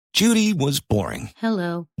Judy was boring.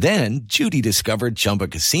 Hello. Then Judy discovered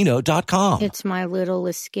ChumbaCasino.com. It's my little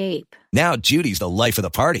escape. Now Judy's the life of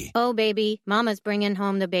the party. Oh, baby, mama's bringing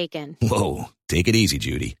home the bacon. Whoa, take it easy,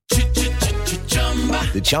 Judy.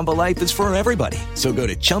 The Chumba life is for everybody. So go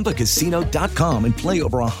to ChumbaCasino.com and play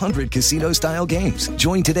over 100 casino-style games.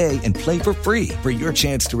 Join today and play for free for your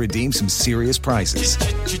chance to redeem some serious prizes.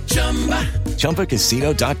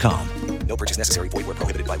 ChumbaCasino.com. No purchase necessary. Void where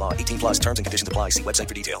prohibited by law. 18 plus terms and conditions apply. See website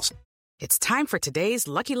for details. It's time for today's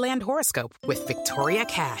Lucky Land horoscope with Victoria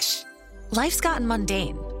Cash. Life's gotten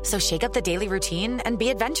mundane, so shake up the daily routine and be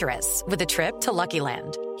adventurous with a trip to Lucky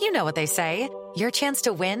Land. You know what they say. Your chance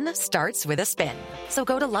to win starts with a spin. So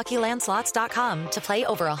go to LuckyLandSlots.com to play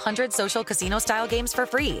over 100 social casino-style games for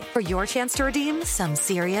free for your chance to redeem some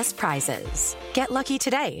serious prizes. Get lucky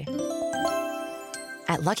today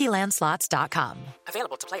at LuckyLandSlots.com.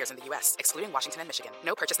 Available to players in the U.S., excluding Washington and Michigan.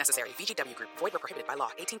 No purchase necessary. VGW Group. Void where prohibited by law.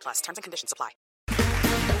 18 plus. Terms and conditions apply.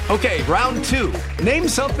 Okay, round two. Name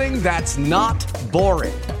something that's not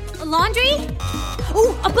boring. A laundry?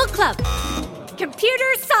 Ooh, a book club. Computer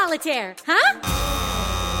solitaire, huh?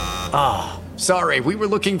 Ah, sorry, we were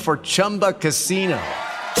looking for Chumba Casino.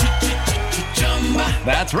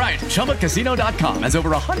 That's right, ChumbaCasino.com has over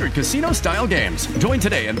 100 casino-style games. Join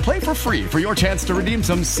today and play for free for your chance to redeem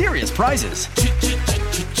some serious prizes.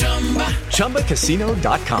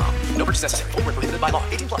 ChumbaCasino.com. No purchase necessary. Void where prohibited by law.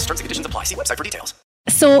 18 plus. Terms and conditions apply. See website for details.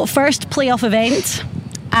 So, first playoff event.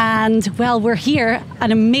 And, well, we're here,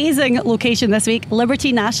 an amazing location this week,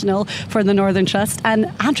 Liberty National for the Northern Trust.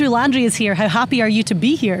 And Andrew Landry is here. How happy are you to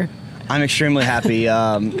be here? I'm extremely happy.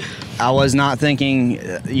 I was not thinking,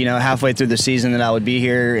 halfway through the season that I would be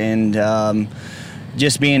here. And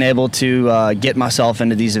just being able to get myself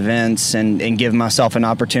into these events and give myself an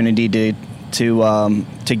opportunity to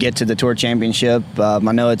get to the Tour Championship. I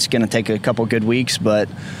know it's going to take a couple good weeks, but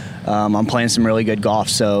I'm playing some really good golf,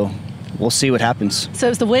 so we'll see what happens. So it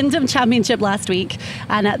was the Wyndham Championship last week,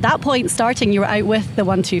 and at that point starting, you were out with the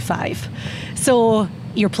 125. So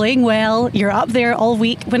you're playing well, you're up there all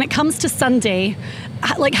week. When it comes to Sunday,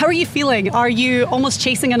 how are you feeling? Are you almost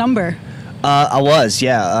chasing a number? I was,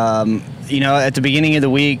 yeah. At the beginning of the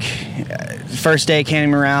week, first day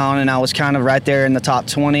came around, and I was kind of right there in the top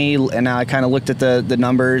 20, and I kind of looked at the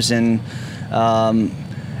numbers, and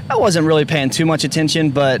I wasn't really paying too much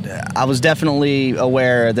attention, but I was definitely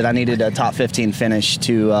aware that I needed a top 15 finish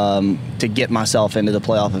to get myself into the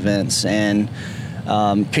playoff events. And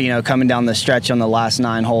coming down the stretch on the last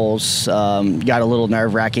 9 holes, got a little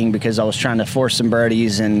nerve-wracking because I was trying to force some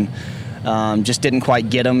birdies and just didn't quite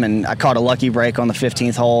get them. And I caught a lucky break on the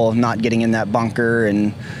 15th hole, not getting in that bunker,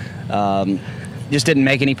 and just didn't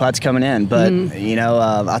make any putts coming in. But,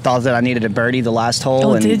 I thought that I needed a birdie the last hole.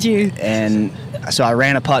 Oh, did you? And so I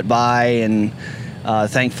ran a putt by, and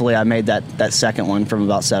thankfully I made that second one from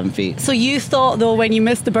about 7 feet. So you thought, though, when you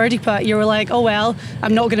missed the birdie putt, you were like, oh, well,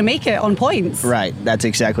 I'm not going to make it on points. Right. That's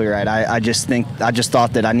exactly right. I just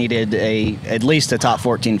thought that I needed at least a top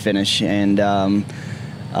 14 finish, and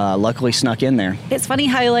luckily snuck in there. It's funny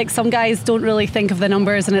how some guys don't really think of the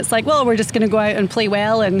numbers, and it's like, well, we're just going to go out and play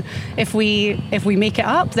well, and if we make it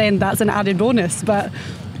up, then that's an added bonus. But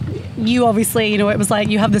you obviously, it was like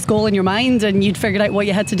you have this goal in your mind and you'd figured out what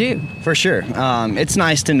you had to do. For sure. It's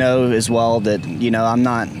nice to know as well that,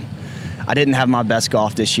 I didn't have my best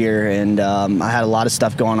golf this year, and I had a lot of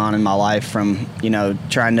stuff going on in my life, from,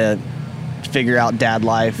 trying to figure out dad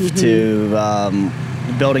life to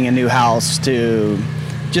building a new house to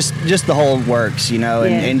just the whole works,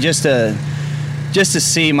 and just to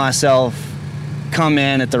see myself come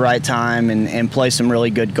in at the right time and play some really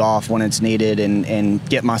good golf when it's needed, and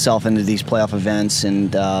get myself into these playoff events,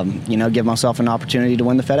 and give myself an opportunity to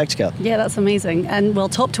win the FedEx Cup. Yeah, that's amazing. And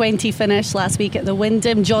top 20 finish last week at the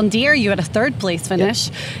Wyndham John Deere. You had a 3rd place finish.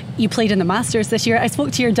 Yep. You played in the Masters this year. I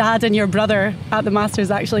spoke to your dad and your brother at the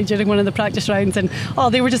Masters actually during one of the practice rounds, and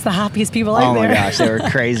they were just the happiest people out there. Oh my gosh, they were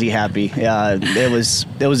crazy happy. It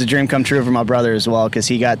was a dream come true for my brother as well, because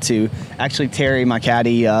he got to actually, Terry, my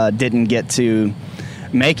caddy, didn't get to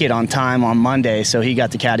make it on time on Monday, so he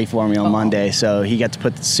got the caddy for me on Monday. So he got to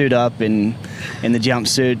put the suit up in the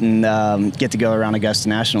jumpsuit and get to go around Augusta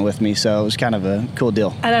National with me. So it was kind of a cool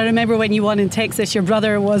deal. And I remember when you won in Texas, your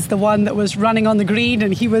brother was the one that was running on the green,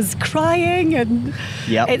 and he was crying. And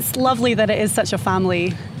It's lovely that it is such a family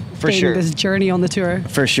thing, this journey on the tour.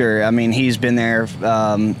 For sure. I mean, he's been there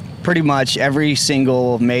pretty much every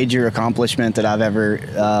single major accomplishment that I've ever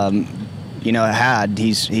had.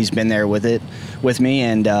 He's been there with me,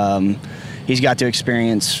 and he's got to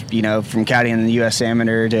experience, from caddying in the U.S.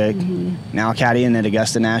 Amateur to now caddying at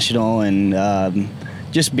Augusta National, and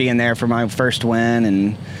just being there for my first win,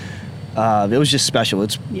 and it was just special.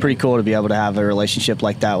 It's pretty cool to be able to have a relationship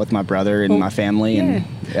like that with my brother and my family. And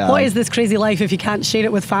what is this crazy life if you can't share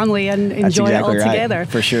it with family and enjoy it all together?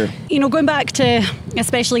 For sure. Going back to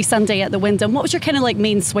especially Sunday at the Wyndham, what was your kind of like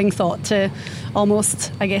main swing thought to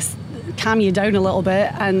almost, I guess, calm you down a little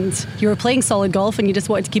bit, and you were playing solid golf and you just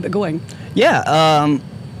wanted to keep it going? Yeah,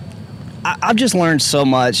 I've just learned so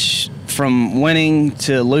much from winning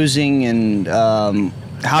to losing, and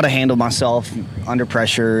how to handle myself under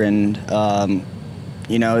pressure. And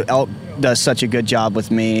Elk does such a good job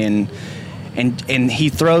with me, and he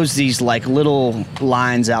throws these like little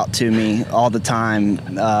lines out to me all the time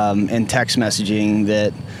in text messaging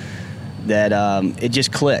that it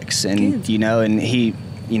just clicks. And and he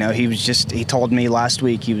told me last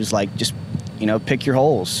week, he was like, just pick your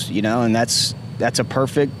holes, and that's a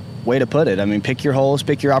perfect way to put it. I mean, pick your holes,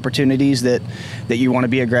 pick your opportunities that you want to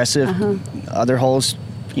be aggressive. Other holes,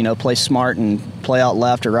 play smart and play out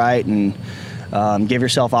left or right, and give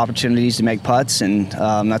yourself opportunities to make putts. And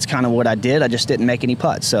that's kind of what I did. I just didn't make any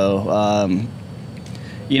putts. So,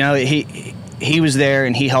 he was there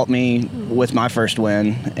and he helped me with my first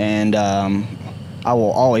win. And I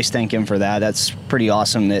will always thank him for that. That's pretty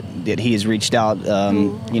awesome that he has reached out,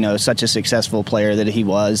 such a successful player that he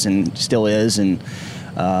was and still is. And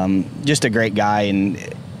just a great guy, and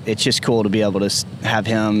it's just cool to be able to have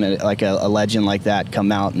him, like a legend like that,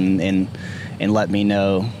 come out and let me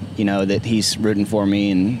know, that he's rooting for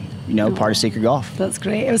me and, part of Secret Golf. That's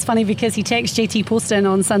great. It was funny because he texted JT Poston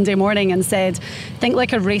on Sunday morning and said, think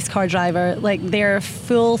like a race car driver, like they're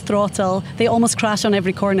full throttle, they almost crash on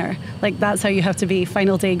every corner. Like that's how you have to be.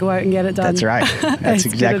 Final day, go out and get it done. That's right. That's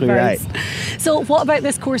exactly right. So what about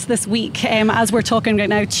this course this week? As we're talking right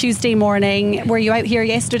now, Tuesday morning, were you out here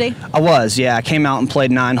yesterday? I was, yeah. I came out and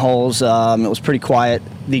played 9 holes. It was pretty quiet.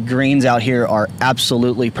 The greens out here are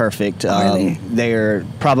absolutely perfect. They are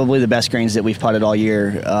probably the best greens that we've putted all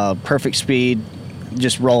year. Perfect speed,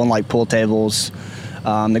 just rolling like pool tables.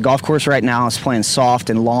 The golf course right now is playing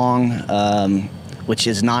soft and long, which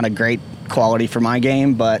is not a great quality for my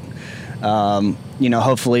game, but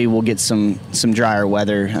hopefully we'll get some drier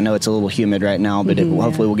weather. I know it's a little humid right now, but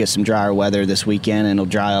hopefully we'll get some drier weather this weekend, and it'll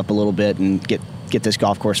dry up a little bit and get this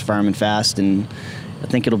golf course firm and fast, and I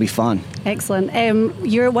think it'll be fun. Excellent.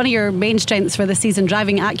 You're one of your main strengths for the season,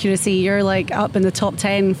 driving accuracy. You're like up in the top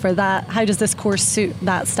 10 for that. How does this course suit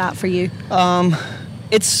that stat for you?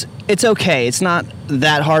 It's okay. It's not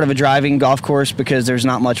that hard of a driving golf course because there's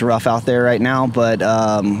not much rough out there right now, but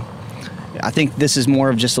I think this is more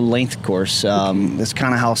of just a length course. That's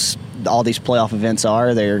kind of how all these playoff events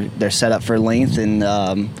are. They're set up for length,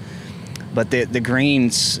 and but the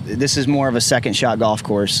greens, this is more of a second shot golf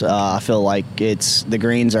course. I feel like the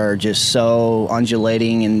greens are just so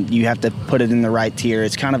undulating, and you have to put it in the right tier.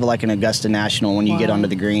 It's kind of like an Augusta National when you get onto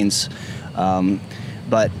the greens.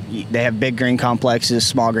 But they have big green complexes,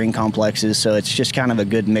 small green complexes, so it's just kind of a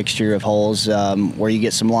good mixture of holes where you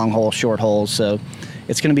get some long holes, short holes. So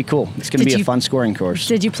it's going to be cool. It's going to be a fun scoring course.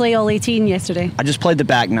 Did you play all 18 yesterday? I just played the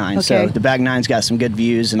back 9. Okay. So the back 9's got some good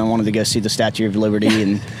views, and I wanted to go see the Statue of Liberty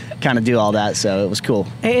and kind of do all that, so it was cool.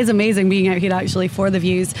 It is amazing being out here actually for the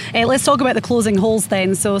views. Let's talk about the closing holes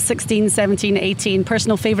then. So 16, 17, 18.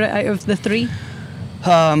 Personal favourite out of the 3?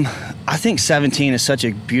 I think 17 is such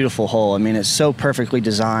a beautiful hole. I mean, it's so perfectly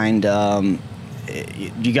designed.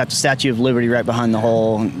 You got the Statue of Liberty right behind the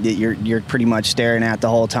hole that you're pretty much staring at the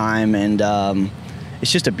whole time, and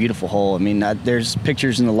it's just a beautiful hole. I mean, there's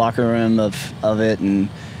pictures in the locker room of it, and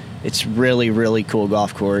it's really, really cool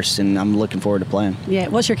golf course, and I'm looking forward to playing. Yeah.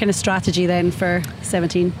 What's your kind of strategy then for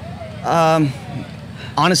 17?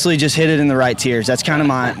 Honestly, just hit it in the right tiers. That's kind of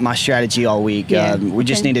my strategy all week. We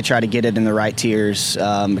just need to try to get it in the right tiers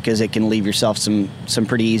because it can leave yourself some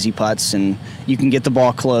pretty easy putts, and you can get the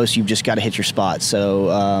ball close. You've just got to hit your spot.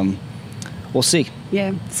 So we'll see.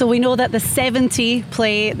 Yeah. So we know that the 70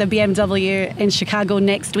 play the BMW in Chicago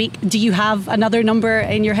next week. Do you have another number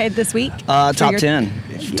in your head this week? Top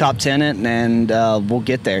 10. Top 10 it, and we'll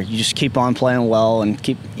get there. You just keep on playing well and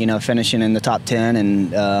keep finishing in the top 10,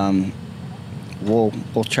 and we'll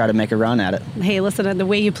try to make a run at it. Hey, listen, the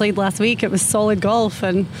way you played last week, it was solid golf,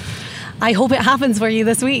 and I hope it happens for you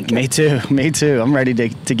this week. Me too. I'm ready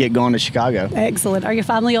to get going to Chicago. Excellent. Are your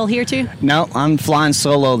family all here too? No, I'm flying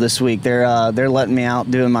solo this week. They're letting me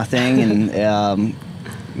out doing my thing, and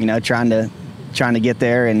trying to get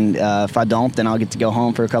there, and if I don't, then I'll get to go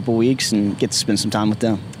home for a couple weeks and get to spend some time with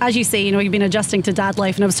them. As you say, you've been adjusting to dad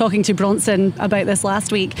life, and I was talking to Bronson about this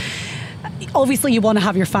last week. obviously you want to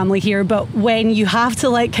have your family here, but when you have to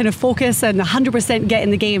like kind of focus and 100% get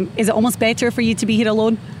in the game, is it almost better for you to be here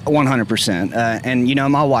alone? 100%. And, you know,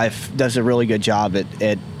 my wife does a really good job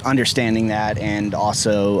at understanding that, and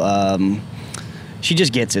also she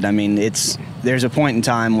just gets it. I mean, there's a point in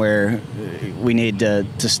time where we need to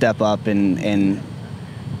step up and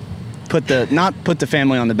not put the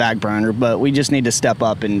family on the back burner, but we just need to step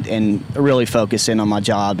up and really focus in on my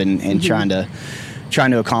job and trying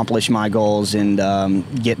to accomplish my goals and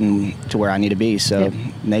getting to where I need to be. So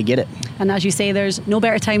they get it. And as you say, there's no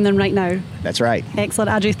better time than right now. That's right.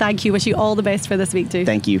 Excellent, Andrew. Thank you. Wish you all the best for this week too.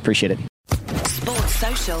 Thank you. Appreciate it. Sports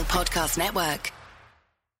Social Podcast Network.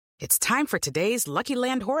 It's time for today's Lucky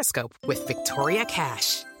Land horoscope with Victoria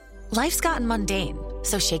Cash. Life's gotten mundane,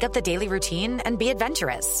 so shake up the daily routine and be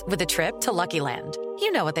adventurous with a trip to Lucky Land.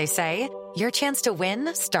 You know what they say. Your chance to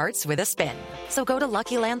win starts with a spin. So go to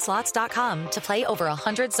LuckyLandSlots.com to play over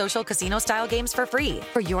 100 social casino-style games for free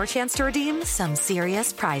for your chance to redeem some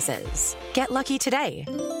serious prizes. Get lucky today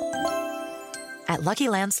at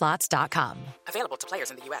LuckyLandSlots.com. Available to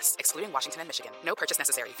players in the U.S., excluding Washington and Michigan. No purchase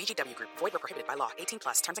necessary. VGW Group. Void where prohibited by law. 18+.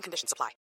 Terms and conditions apply.